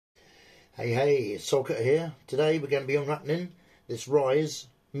Hey, it's Sol.Cutta here. Today we're going to be unwrapping this Rise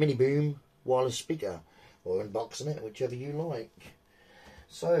miniBOOM wireless speaker, or unboxing it, whichever you like.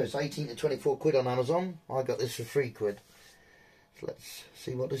 So it's 18 to 24 quid on Amazon. I got this for 3 quid. So let's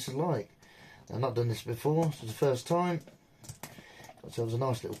see what this is like. I've not done this before, this is the first time. Got ourselves a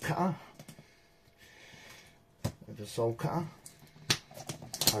nice little cutter with a Sol.Cutta.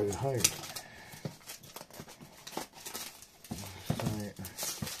 Ho ho.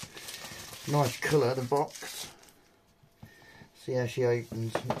 Nice colour, the box. See how she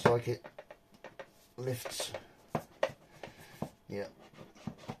opens, looks like it lifts. Yeah.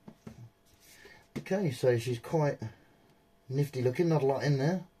 Okay, so she's quite nifty looking, not a lot in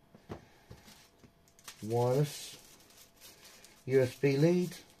there. Wireless. USB lead.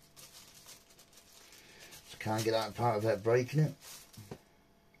 Just can't get out apart without breaking it.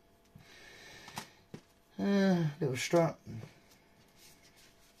 Little strap.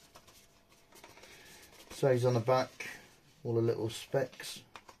 Says on the back all the little specs.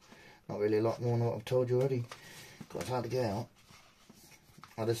 Not really a lot more than what I've told you already. Quite hard to get out.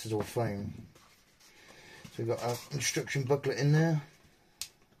 Oh, this is all foam. So we've got our instruction booklet in there.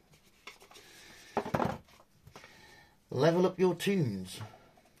 Level up your tunes.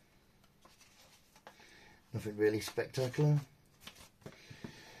 Nothing really spectacular.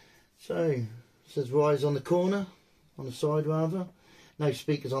 So it says Rise on the corner, on the side rather. No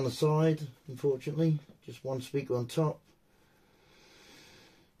speakers on the side, unfortunately. Just one speaker on top.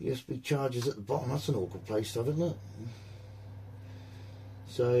 USB chargers at the bottom. That's an awkward place to have, isn't it?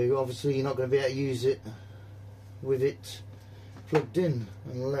 So obviously you're not going to be able to use it with it plugged in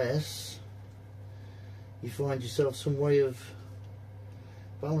unless you find yourself some way of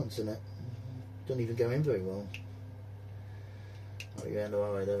balancing it. Don't even go in very well. Oh yeah,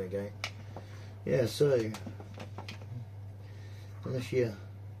 no, there we go. Yeah, so unless you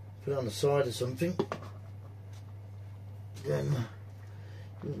put it on the side or something, then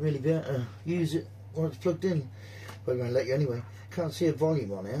you won't really be able to use it while it's plugged in. Probably won't let you anyway. Can't see a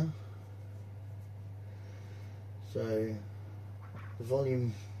volume on here. So the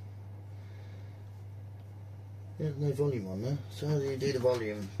volume, there's no volume on there. So how do you do the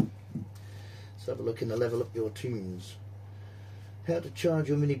volume? Let's have a look in the level up your tunes. How to charge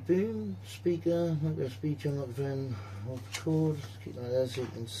your miniBOOM speaker, micro speech on microphone off the cord. Keep like that so you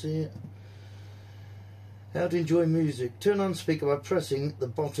can see it. How to enjoy music. Turn on speaker by pressing the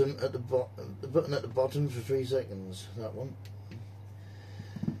button at the button at the bottom for 3 seconds. That one.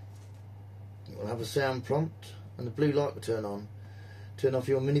 It will have a sound prompt and the blue light will turn on. Turn off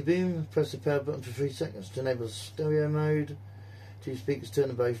your miniBOOM. Press the power button for 3 seconds to enable stereo mode. 2 speakers, turn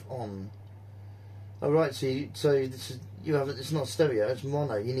them both on. Alright, so this is, it's not stereo, it's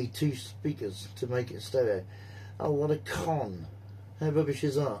mono. You need 2 speakers to make it stereo. Oh, what a con. How rubbish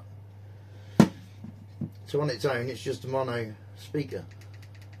is that? So on its own, it's just a mono speaker.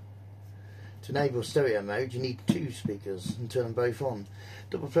 To enable stereo mode, you need 2 speakers and turn them both on.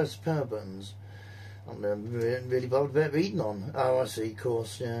 Double press the power buttons. I'm really bothered about reading on. Oh, I see, of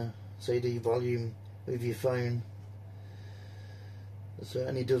course, yeah. So you do your volume with your phone. So it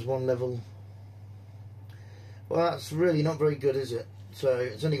only does one level. Well, that's really not very good, is it? So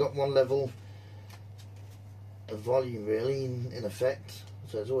it's only got one level of volume, really, in effect.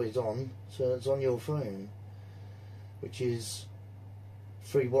 So it's always on. So it's on your phone, which is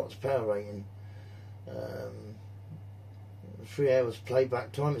 3 watts power rating. 3 hours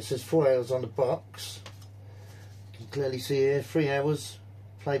playback time. It says 4 hours on the box. You can clearly see here 3 hours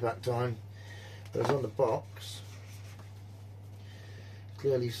playback time. Whereas on the box,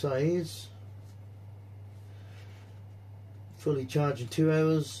 clearly says fully charged in 2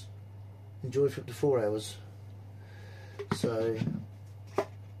 hours, enjoy for up to 4 hours. So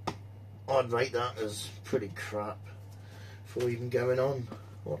I'd rate that as pretty crap before even going on.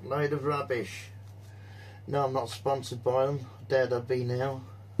 What load of rubbish. No, I'm not sponsored by them. I doubt I'd be now.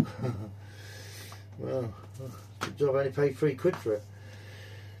 Well, good job, I only paid 3 quid for it.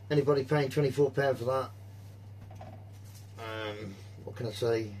 Anybody paying £24 for that? What can I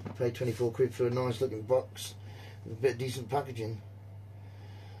say? I paid 24 quid for a nice looking box with a bit of decent packaging.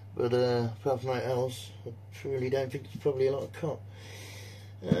 But apart from that else, I really don't think it's probably a lot of cop.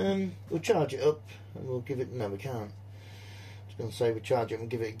 We'll charge it up and we'll give it, no we can't. I was going to say we'll charge it and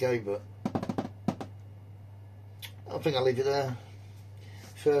give it a go, but I think I'll leave it there.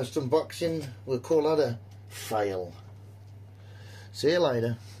 First unboxing, we'll call that a fail. See you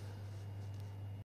later.